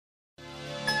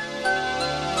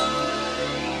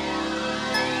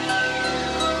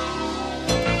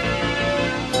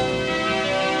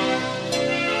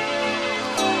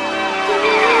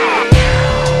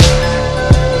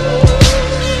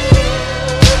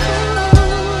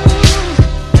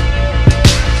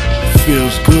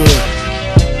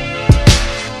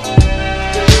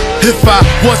If I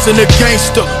wasn't a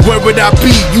gangster, where would I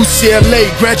be? UCLA,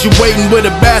 graduating with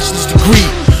a bachelor's degree.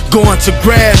 Going to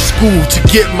grad school to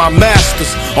get my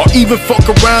master's, or even fuck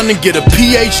around and get a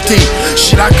PhD.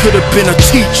 Shit, I could have been a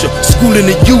teacher, schooling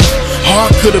the youth, or I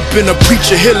could have been a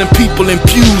preacher, healing people in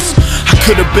pews. I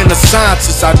could have been a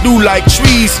scientist, I do like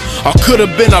trees, or could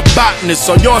have been a botanist,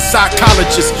 or your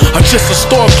psychologist, or just a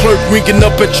store clerk ringing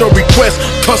up at your request.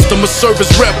 Customer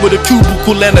service rep with a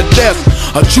cubicle and a desk.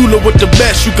 A jeweler with the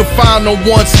best you can find on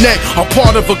one's neck, or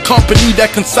part of a company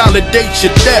that consolidates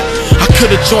your debt. I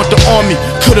could have joined the army,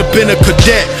 could have been a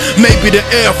cadet, maybe the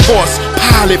Air Force,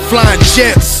 pilot flying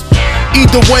jets.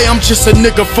 Either way, I'm just a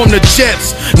nigga from the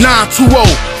Jets.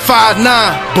 92059,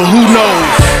 but who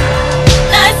knows?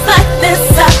 Nights like this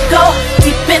I go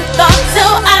deep in thought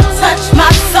till I touch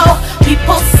my soul.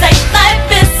 People say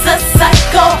life is a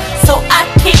cycle, so I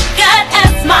keep God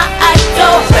as my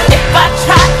idol. If I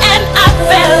try and I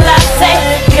fail, I say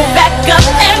get back up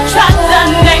and try the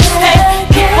next day.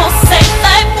 People say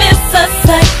life is a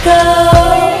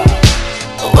cycle.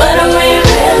 What are we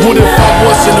really? What if I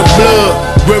wasn't a blood?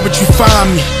 Where would you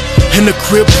find me? In the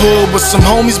crib hood with some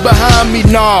homies behind me?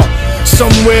 Nah,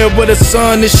 somewhere where the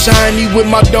sun is shiny, with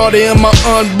my daughter and my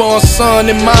unborn son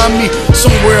in me.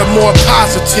 Somewhere more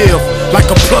positive, like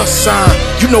a plus sign.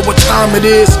 You know what time it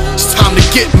is? It's time to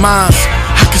get mine.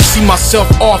 I can see myself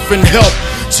offering help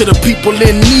to the people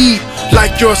in need,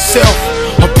 like yourself.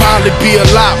 I'll probably be a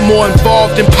lot more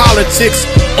involved in politics,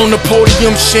 on the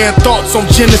podium sharing thoughts on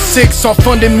Genesis, or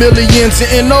funding millions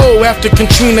in NO after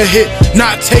Katrina hit.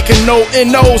 Not taking no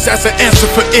NOs as an answer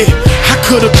for it. I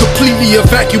could've completely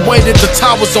evacuated the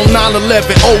towers on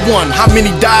 9/11/01. How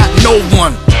many died? No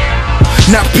one.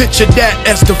 Now picture that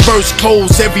as the verse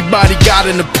close. Everybody got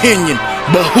an opinion,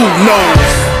 but who knows?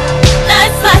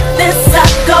 Nights like this I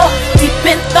go deep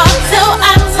in thought till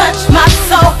I touch my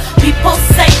soul. People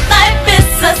say life is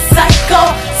a cycle,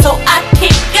 so I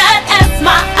keep God as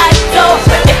my idol.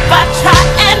 If I try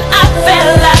and I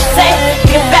fail, I say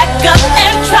get back up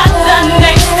and try the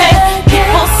next day.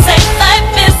 People say life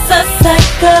is a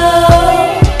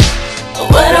cycle.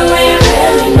 What are we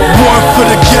really now? One for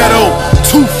the ghetto,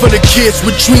 two for the kids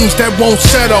with dreams that won't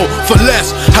settle for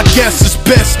less. I guess it's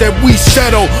best that we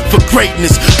settle for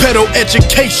greatness. Peddle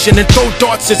education and throw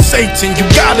darts at Satan. You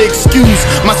gotta excuse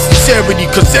my sincerity,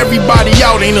 cause everybody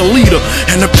out ain't a leader,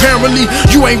 and apparently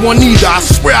you ain't one either. I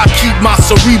swear I keep my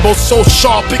cerebral so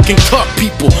sharp it can cut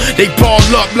people. They ball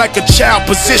up like a child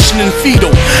positioning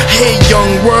fetal. Hey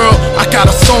young world, I got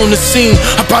a song to sing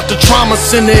about the trauma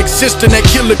center existing at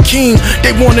Killer King.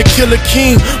 They wanna kill a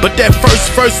king, but that first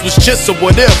verse was just a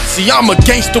what if. See, I'm a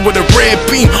gangster with a red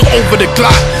beam over the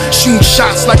Glock, shooting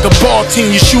shots like a ball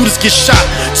team. Your shooters get shot,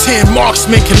 10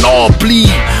 marksmen can all bleed.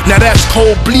 Now that's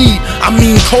cold bleed, I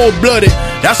mean cold blooded.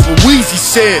 That's what Weezy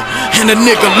said, and a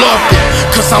nigga loved it,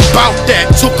 cause I'm bout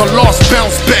that. Took a loss,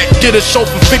 bounce back, did a show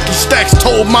for 50 stacks,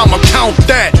 told mama count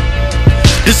that.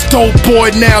 This dope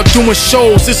boy now doing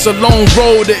shows, it's a long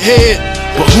road ahead,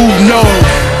 but who knows?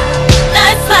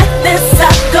 Nights like this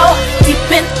I go deep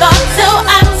in thought till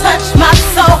I touch my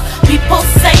soul. People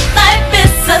say life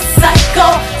is a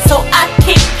cycle, so I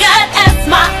keep God